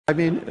I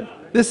mean,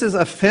 this is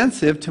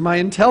offensive to my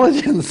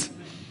intelligence.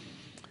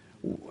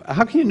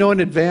 How can you know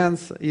in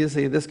advance? You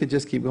see, this could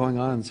just keep going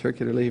on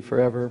circularly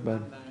forever,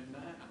 but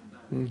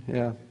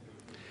yeah.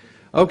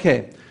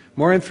 Okay,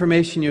 more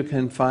information you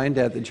can find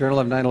at the Journal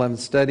of 9/11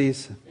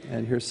 Studies,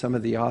 and here's some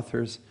of the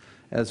authors,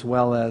 as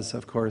well as,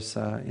 of course,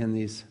 in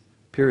these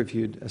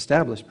peer-reviewed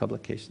established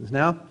publications.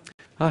 Now,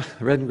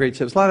 red and gray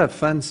chips, a lot of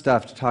fun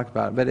stuff to talk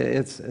about, but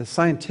it's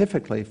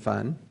scientifically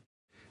fun.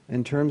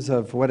 In terms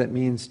of what it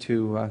means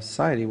to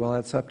society, well,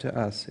 that's up to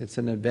us. It's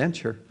an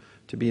adventure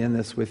to be in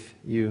this with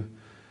you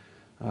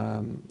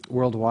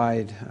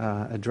worldwide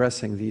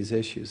addressing these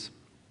issues.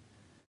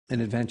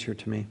 An adventure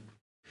to me.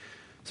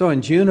 So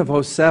in June of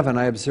 '07,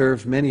 I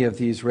observed many of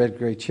these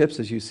red-gray chips,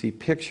 as you see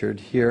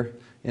pictured here,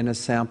 in a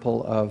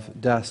sample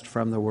of dust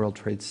from the World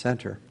Trade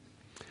Center.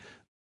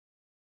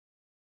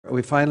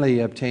 We finally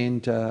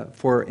obtained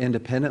 4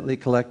 independently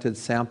collected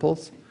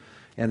samples,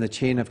 and the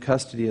chain of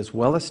custody is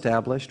well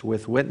established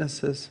with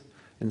witnesses,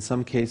 in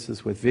some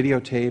cases with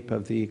videotape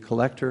of the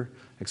collector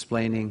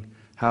explaining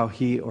how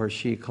he or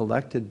she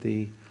collected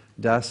the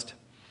dust.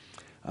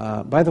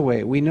 By the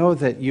way, we know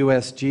that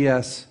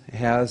USGS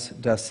has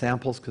dust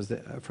samples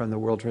from the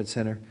World Trade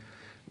Center.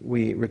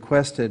 We've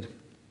requested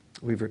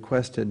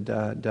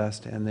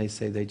dust, and they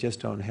say they just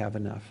don't have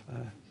enough.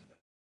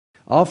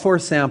 All 4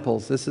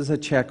 samples, this is a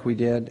check we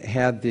did,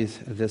 had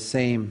the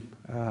same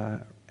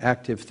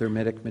active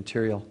thermitic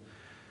material,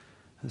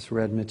 this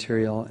red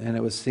material, and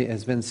it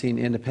has been seen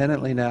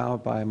independently now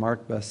by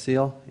Mark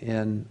Basile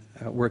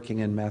working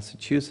in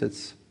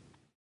Massachusetts.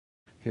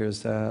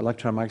 Here's the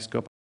electron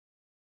microscope.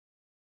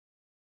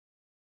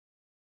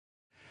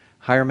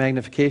 Higher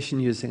magnification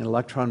using an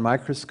electron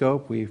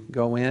microscope. We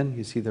go in,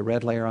 you see the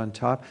red layer on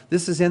top.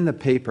 This is in the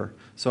paper,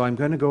 so I'm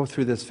going to go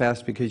through this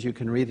fast because you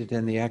can read it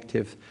in the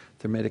active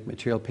thermitic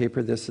material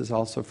paper. This is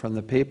also from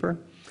the paper.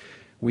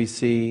 We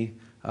see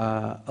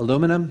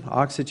aluminum,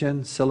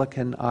 oxygen,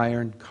 silicon,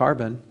 iron,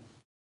 carbon,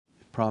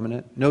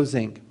 prominent, no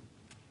zinc.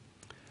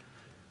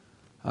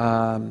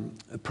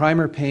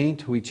 Primer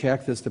paint, we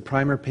check this, the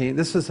primer paint.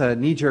 This is a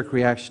knee-jerk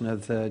reaction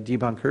of the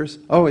debunkers.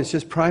 Oh, it's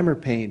just primer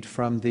paint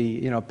from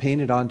the,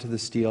 painted onto the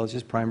steel. It's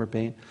just primer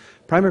paint.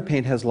 Primer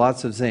paint has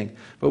lots of zinc.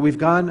 But we've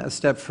gone a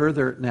step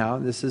further now.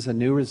 This is a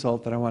new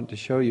result that I want to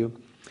show you.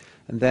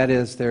 And that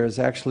is there is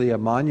actually a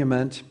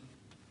monument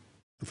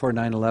for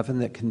 9/11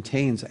 that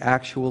contains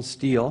actual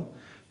steel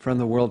from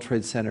the World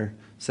Trade Center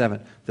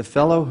 7. The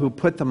fellow who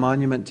put the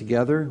monument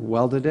together,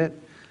 welded it,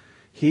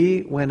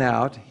 he went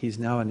out, he's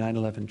now a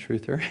 9/11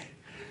 truther,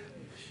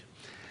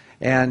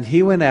 and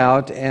he went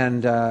out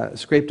and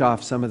scraped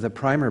off some of the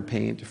primer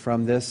paint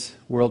from this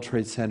World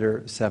Trade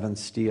Center 7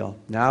 steel.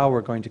 Now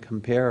we're going to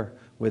compare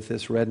with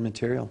this red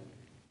material.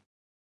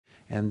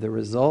 And the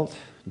result,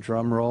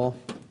 drum roll,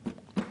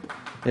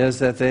 is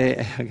that they,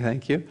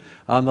 thank you,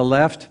 on the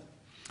left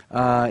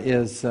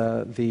is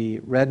the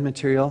red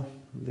material,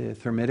 the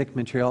thermitic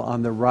material.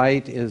 On the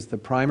right is the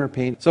primer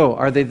paint. So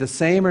are they the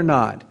same or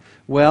not?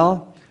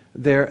 Well,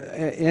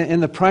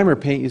 in the primer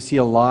paint, you see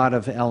a lot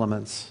of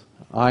elements.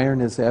 Iron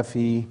is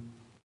Fe,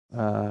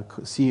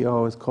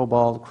 CO is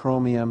cobalt,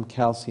 chromium,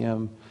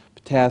 calcium,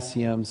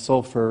 potassium,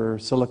 sulfur,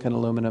 silicon,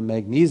 aluminum,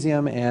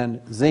 magnesium,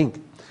 and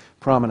zinc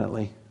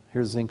prominently.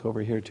 Here's zinc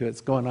over here too.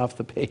 It's going off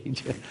the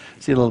page.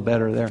 See a little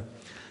better there.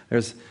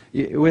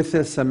 With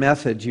this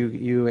method,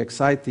 you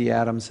excite the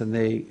atoms and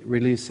they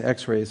release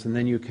X-rays, and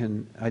then you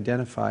can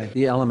identify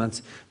the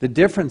elements. The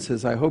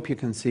differences, I hope you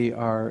can see,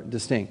 are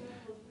distinct.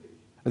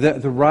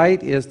 The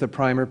right is the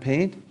primer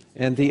paint,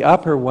 and the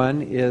upper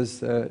one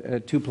is,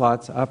 2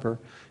 plots upper,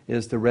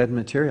 is the red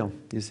material,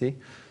 you see?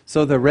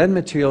 So the red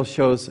material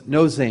shows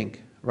no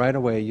zinc. Right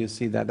away you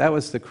see that. That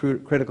was the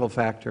critical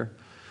factor.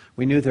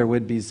 We knew there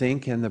would be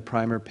zinc in the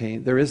primer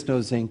paint. There is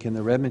no zinc in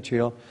the red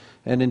material,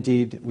 and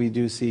indeed we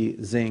do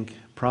see zinc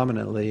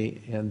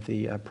prominently in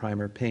the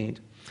primer paint.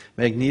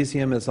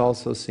 Magnesium is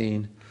also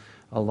seen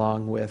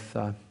along with,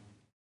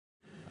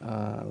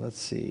 let's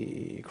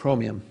see,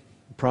 chromium.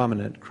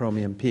 Prominent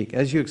chromium peak,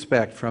 as you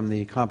expect from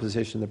the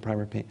composition of the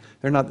primer paint.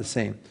 They're not the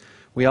same.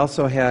 We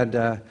also had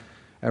a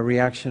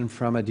reaction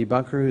from a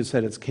debunker who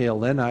said it's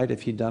kaolinite.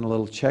 If you'd done a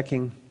little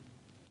checking,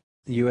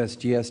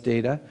 USGS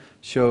data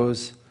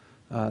shows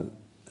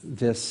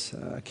this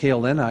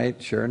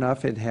kaolinite, sure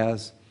enough, it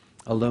has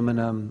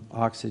aluminum,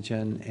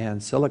 oxygen,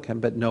 and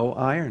silicon, but no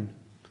iron.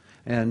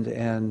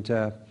 And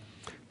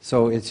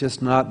so it's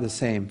just not the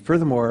same.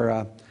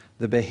 Furthermore,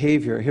 the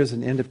behavior, here's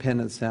an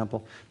independent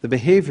sample. The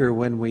behavior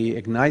when we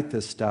ignite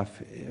this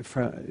stuff,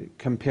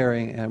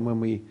 comparing and when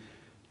we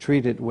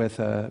treat it with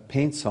a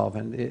paint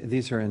solvent,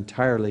 these are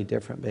entirely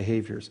different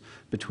behaviors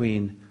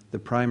between the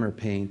primer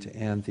paint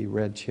and the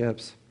red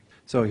chips.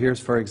 So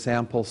here's, for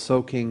example,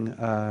 soaking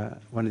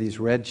one of these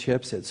red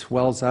chips. It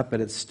swells up,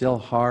 but it's still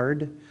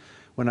hard.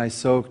 When I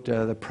soaked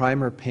the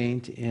primer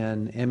paint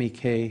in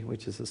MEK,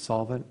 which is a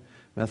solvent,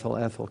 methyl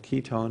ethyl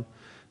ketone,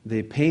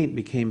 the paint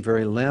became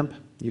very limp.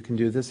 You can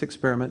do this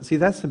experiment. See,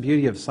 that's the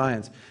beauty of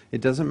science.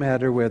 It doesn't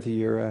matter whether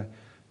you're a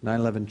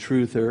 9/11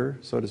 truther,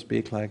 so to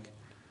speak, like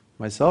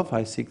myself.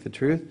 I seek the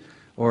truth.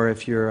 or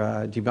if you're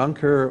a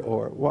debunker,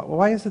 or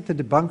why is it the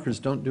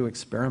debunkers don't do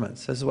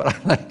experiments? This is what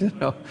I like to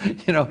know.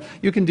 You know,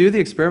 you can do the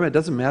experiment, it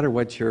doesn't matter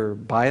what your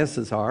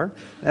biases are.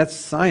 That's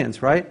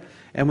science, right?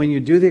 And when you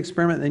do the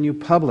experiment, then you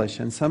publish,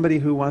 and somebody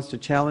who wants to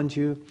challenge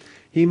you,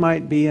 he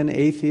might be an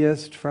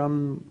atheist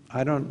from,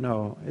 I don't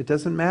know, it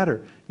doesn't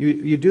matter.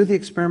 You do the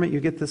experiment, you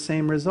get the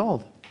same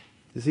result.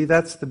 You see,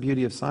 that's the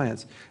beauty of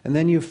science. And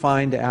then you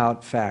find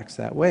out facts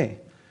that way.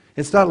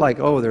 It's not like,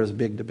 oh, there's a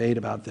big debate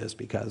about this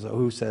because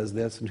who says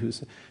this and who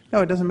says...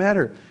 No, it doesn't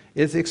matter.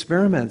 It's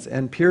experiments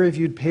and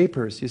peer-reviewed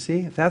papers, you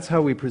see? That's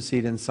how we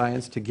proceed in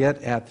science to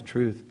get at the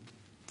truth.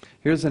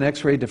 Here's an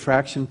X-ray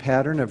diffraction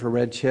pattern of a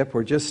red chip.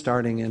 We're just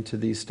starting into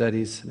these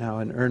studies now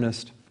in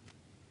earnest.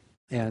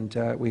 And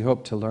we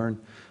hope to learn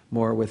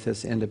more with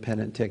this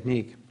independent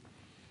technique.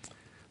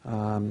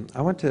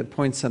 I want to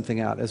point something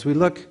out. As we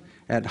look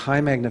at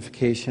high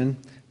magnification,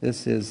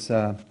 this is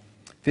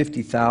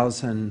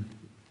 50,000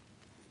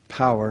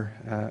 power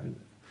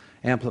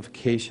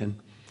amplification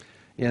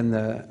in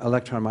the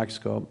electron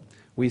microscope.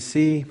 We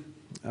see,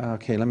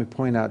 okay, let me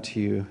point out to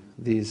you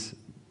these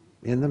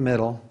in the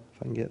middle,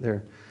 if I can get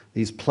there,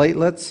 these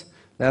platelets,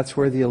 that's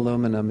where the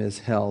aluminum is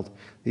held.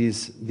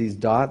 These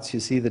dots, you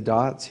see the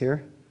dots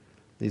here?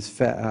 These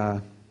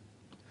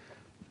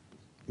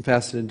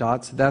faceted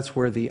dots, that's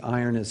where the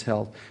iron is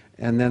held.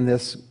 And then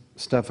this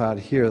stuff out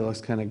here that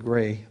looks kind of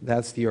gray,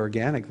 that's the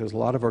organic. There's a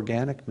lot of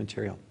organic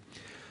material.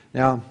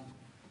 Now,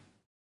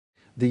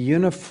 the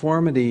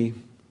uniformity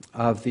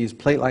of these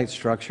plate-like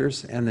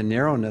structures and the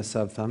narrowness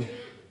of them,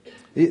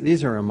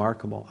 these are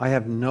remarkable. I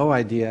have no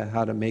idea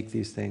how to make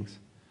these things.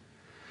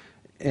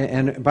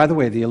 And by the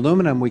way, the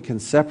aluminum we can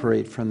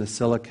separate from the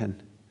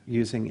silicon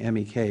using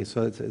MEK,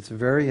 so it's a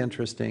very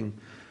interesting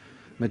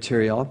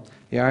material.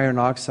 The iron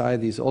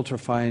oxide, these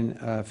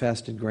ultrafine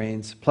faceted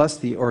grains, plus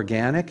the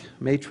organic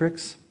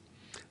matrix.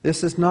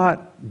 This is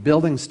not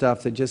building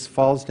stuff that just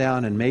falls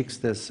down and makes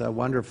this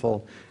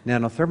wonderful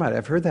nanothermite.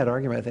 I've heard that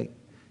argument. I think,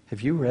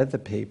 have you read the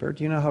paper?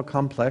 Do you know how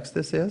complex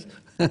this is?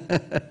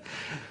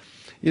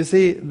 You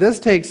see, this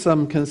takes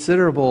some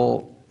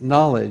considerable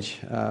knowledge,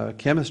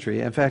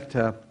 chemistry. In fact,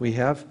 we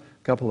have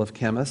a couple of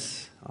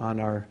chemists on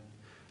our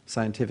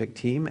scientific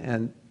team,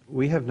 and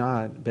we have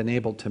not been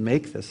able to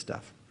make this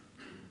stuff.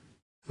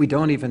 We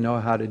don't even know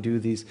how to do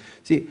these.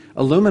 See,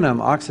 aluminum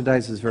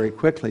oxidizes very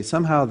quickly.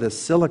 Somehow this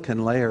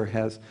silicon layer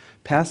has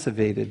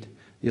passivated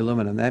the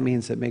aluminum. That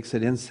means it makes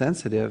it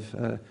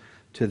insensitive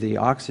to the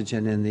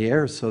oxygen in the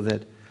air, so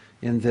that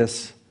in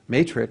this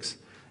matrix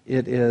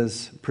it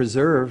is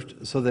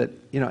preserved so that,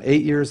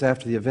 8 years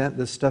after the event,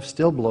 this stuff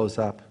still blows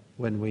up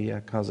when we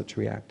cause it to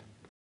react.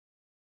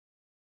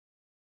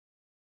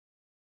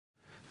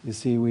 You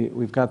see,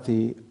 we've got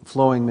the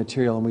flowing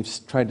material, and we've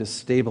tried to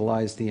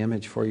stabilize the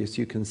image for you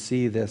so you can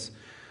see this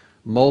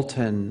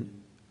molten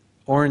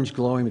orange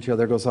glowing material.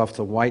 There goes off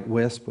the white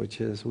wisp, which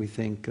is, we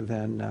think,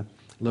 then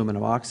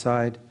aluminum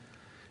oxide.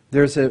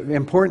 There's an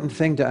important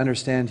thing to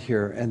understand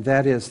here, and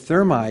that is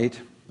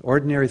thermite,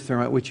 ordinary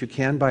thermite, which you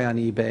can buy on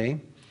eBay,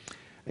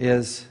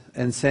 is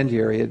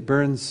incendiary. It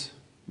burns,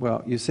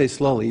 well, you say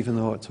slowly, even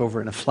though it's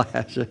over in a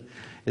flash.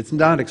 It's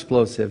not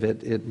explosive.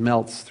 It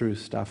melts through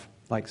stuff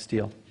like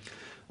steel.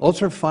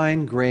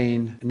 Ultrafine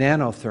grain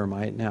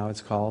nanothermite, now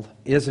it's called,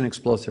 is an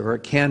explosive, or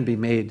it can be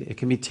made. It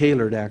can be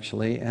tailored,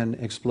 actually, and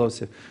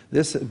explosive.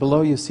 This,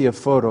 below you see a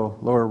photo,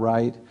 lower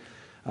right,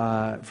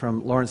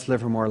 from Lawrence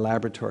Livermore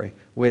Laboratory,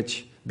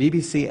 which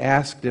BBC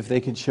asked if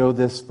they could show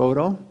this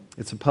photo.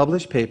 It's a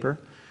published paper.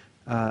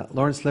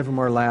 Lawrence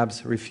Livermore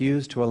Labs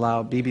refused to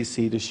allow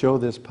BBC to show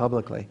this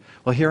publicly.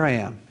 Well, here I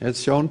am.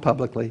 It's shown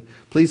publicly.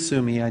 Please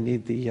sue me. I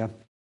need the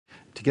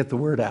to get the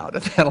word out.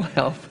 That'll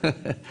help.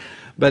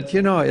 But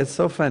it's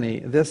so funny.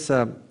 This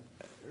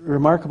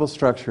remarkable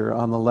structure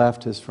on the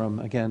left is from,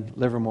 again,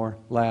 Livermore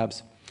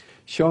Labs,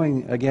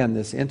 showing, again,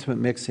 this intimate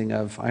mixing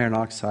of iron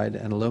oxide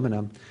and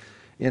aluminum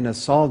in a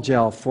sol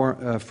gel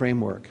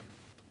framework.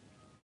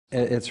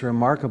 It's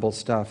remarkable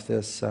stuff,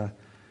 this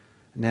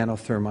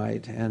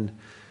nanothermite. And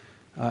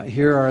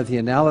here are the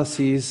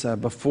analyses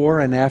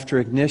before and after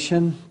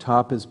ignition.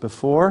 Top is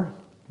before.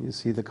 You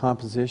see the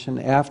composition.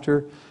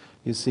 After,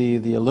 you see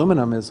the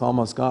aluminum is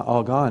almost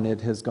all gone. It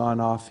has gone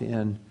off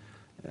into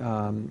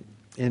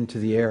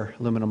the air,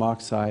 aluminum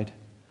oxide,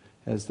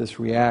 as this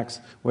reacts.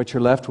 What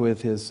you're left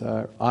with is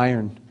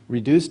iron,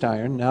 reduced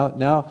iron.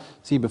 Now,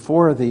 see,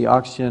 before the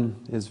oxygen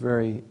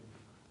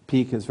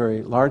peak is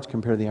very large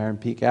compared to the iron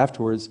peak.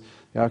 Afterwards,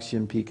 the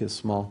oxygen peak is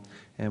small,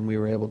 and we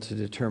were able to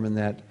determine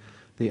that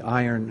the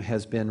iron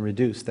has been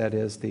reduced. That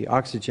is, the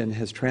oxygen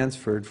has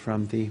transferred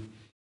from the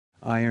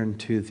iron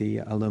to the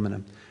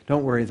aluminum.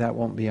 Don't worry, that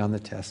won't be on the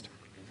test.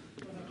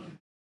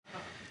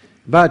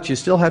 But you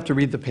still have to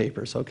read the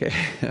papers, okay?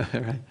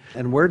 Right.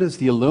 And where does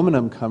the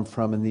aluminum come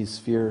from in these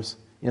spheres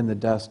in the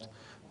dust,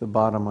 the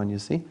bottom one, you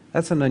see?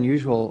 That's an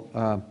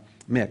unusual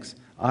mix.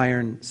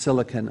 Iron,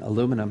 silicon,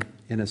 aluminum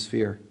in a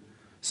sphere.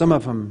 Some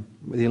of them,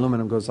 the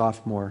aluminum goes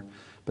off more,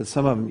 but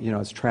some of them,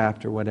 it's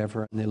trapped or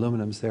whatever, and the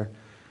aluminum's there.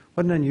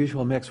 What an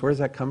unusual mix. Where does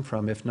that come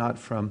from, if not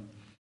from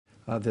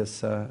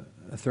this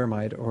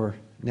thermite or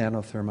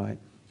nanothermite.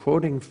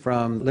 Quoting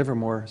from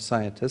Livermore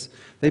scientists,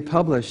 they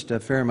published a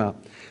fair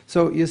amount.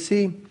 So you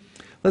see,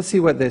 let's see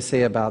what they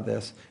say about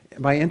this.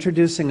 By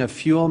introducing a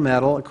fuel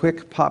metal, a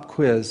quick pop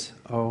quiz.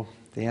 Oh,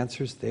 the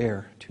answer's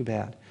there. Too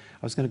bad.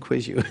 I was going to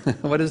quiz you.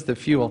 What is the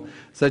fuel,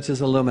 such as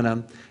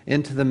aluminum,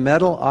 into the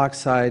metal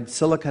oxide,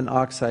 silicon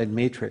oxide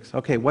matrix?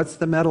 Okay, what's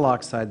the metal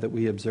oxide that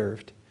we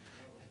observed?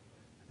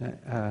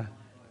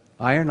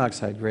 Iron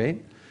oxide,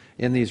 great,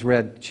 in these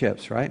red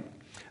chips, right?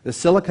 The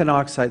silicon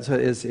oxide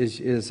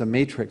is a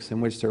matrix in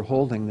which they're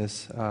holding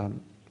this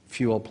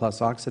fuel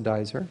plus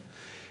oxidizer.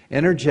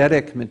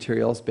 Energetic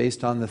materials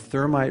based on the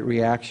thermite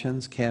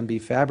reactions can be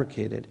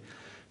fabricated.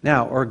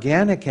 Now,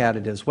 organic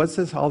additives, what's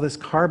this, all this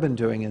carbon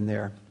doing in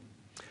there?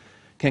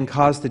 Can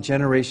cause the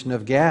generation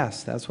of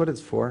gas. That's what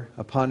it's for.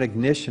 Upon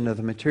ignition of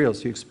the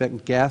materials, you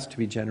expect gas to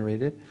be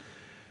generated,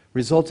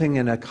 resulting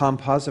in a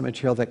composite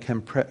material that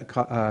can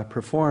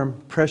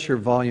perform pressure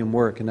volume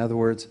work. In other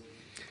words,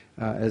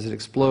 as it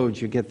explodes,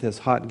 you get this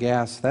hot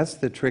gas. That's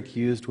the trick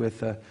used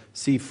with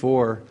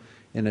C4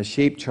 in a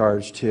shape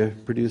charge to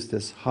produce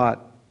this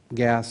hot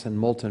gas and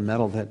molten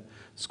metal that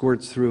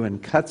squirts through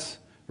and cuts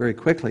very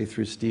quickly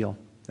through steel.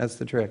 That's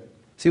the trick.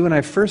 See, when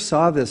I first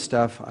saw this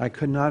stuff, I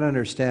could not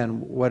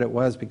understand what it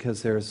was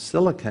because there's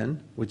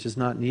silicon, which is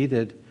not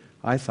needed,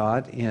 I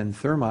thought, in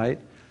thermite,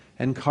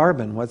 and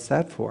carbon. What's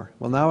that for?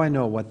 Well, now I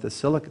know what the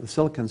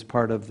silicon's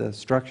part of the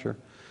structure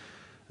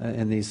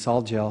in the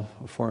sol gel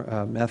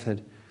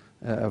method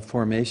of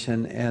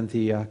formation, and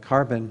the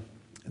carbon,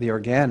 the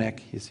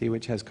organic, you see,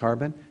 which has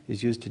carbon,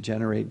 is used to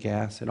generate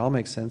gas. It all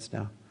makes sense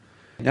now.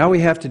 Now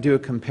we have to do a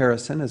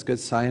comparison as good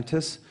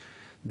scientists.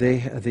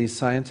 These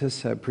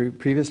scientists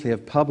previously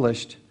have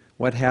published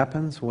what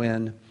happens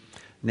when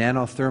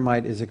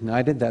nanothermite is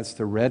ignited. That's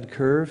the red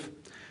curve.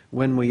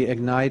 When we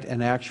ignite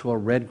an actual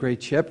red-gray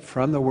chip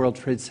from the World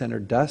Trade Center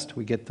dust,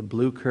 we get the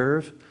blue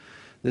curve.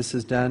 This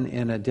is done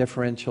in a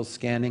differential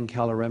scanning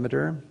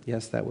calorimeter.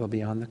 Yes, that will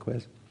be on the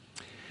quiz.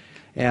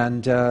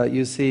 And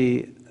you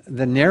see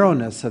the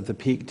narrowness of the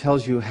peak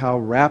tells you how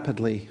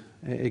rapidly,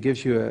 it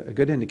gives you a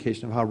good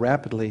indication of how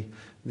rapidly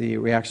the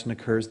reaction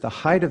occurs. The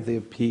height of the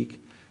peak,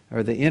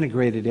 or the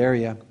integrated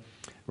area,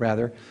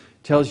 rather,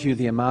 tells you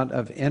the amount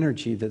of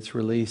energy that's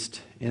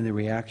released in the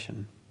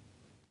reaction.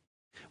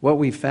 What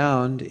we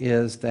found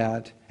is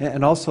that,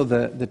 and also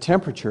the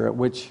temperature at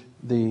which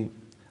the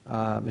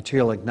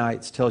material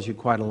ignites tells you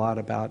quite a lot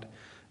about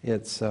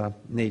its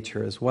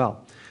nature as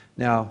well.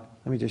 Now,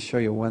 let me just show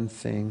you one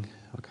thing.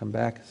 I'll come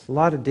back. There's a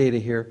lot of data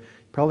here.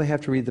 You probably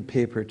have to read the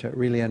paper to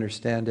really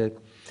understand it.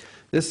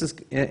 This is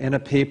in a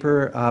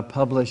paper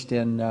published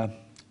in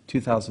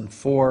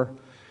 2004.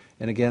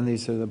 And again,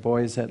 these are the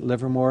boys at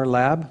Livermore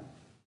Lab.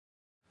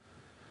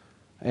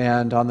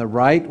 And on the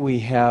right, we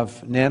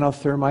have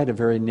nanothermite, a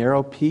very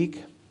narrow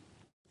peak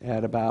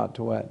at about,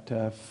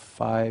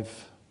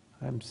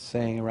 I'm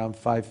saying around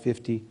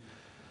 550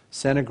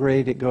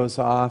 centigrade it goes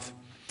off.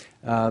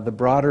 The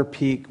broader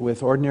peak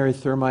with ordinary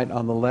thermite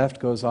on the left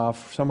goes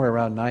off somewhere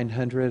around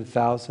 900,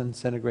 1,000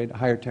 centigrade,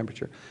 higher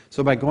temperature.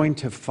 So by going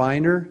to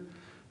finer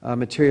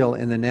material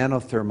in the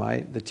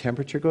nanothermite, the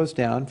temperature goes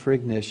down for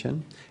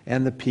ignition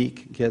and the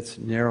peak gets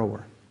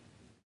narrower.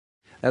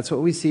 That's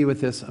what we see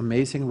with this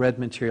amazing red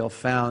material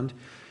found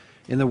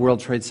in the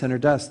World Trade Center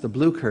dust, the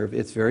blue curve.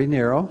 It's very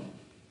narrow.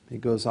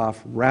 It goes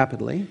off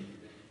rapidly.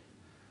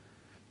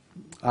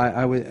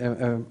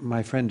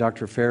 My friend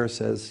Dr. Pfeiffer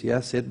says,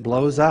 yes, it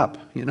blows up,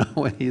 you know,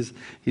 when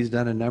he's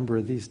done a number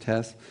of these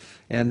tests.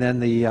 And then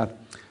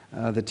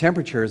the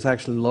temperature is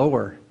actually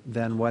lower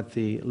than what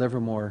the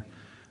Livermore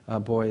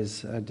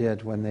boys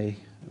did when they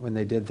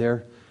did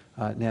their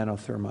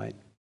nanothermite.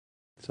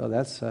 So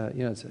that's,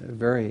 you know, it's a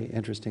very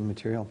interesting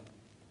material.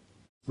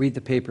 Read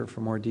the paper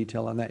for more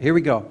detail on that. Here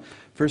we go.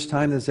 First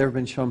time this has ever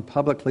been shown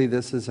publicly.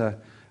 This is a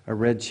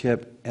red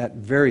chip at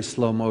very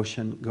slow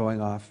motion going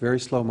off, very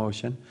slow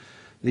motion.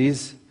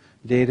 These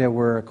data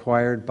were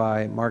acquired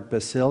by Mark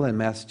Basil in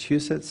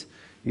Massachusetts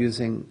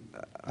using,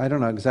 I don't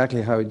know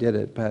exactly how he did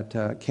it, but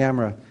a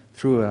camera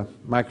through a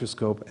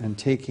microscope and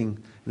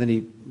then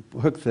he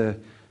hooked the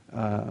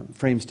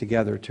frames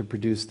together to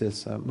produce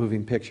this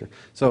moving picture.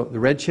 So the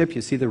red chip,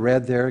 you see the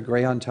red there,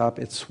 gray on top,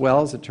 it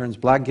swells, it turns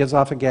black, gives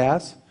off a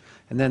gas,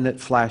 and then it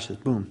flashes,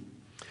 boom.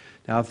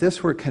 Now if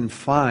this were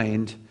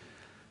confined,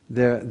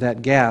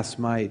 that gas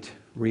might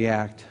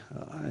react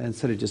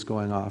instead of just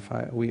going off.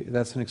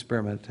 That's an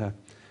experiment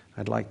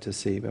I'd like to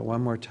see, but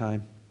one more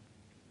time.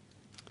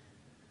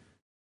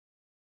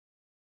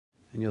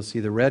 And you'll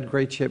see the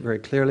red-gray chip very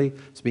clearly.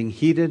 It's being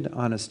heated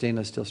on a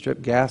stainless steel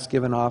strip, gas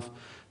given off,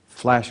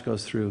 flash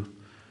goes through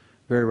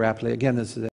very rapidly. Again, this is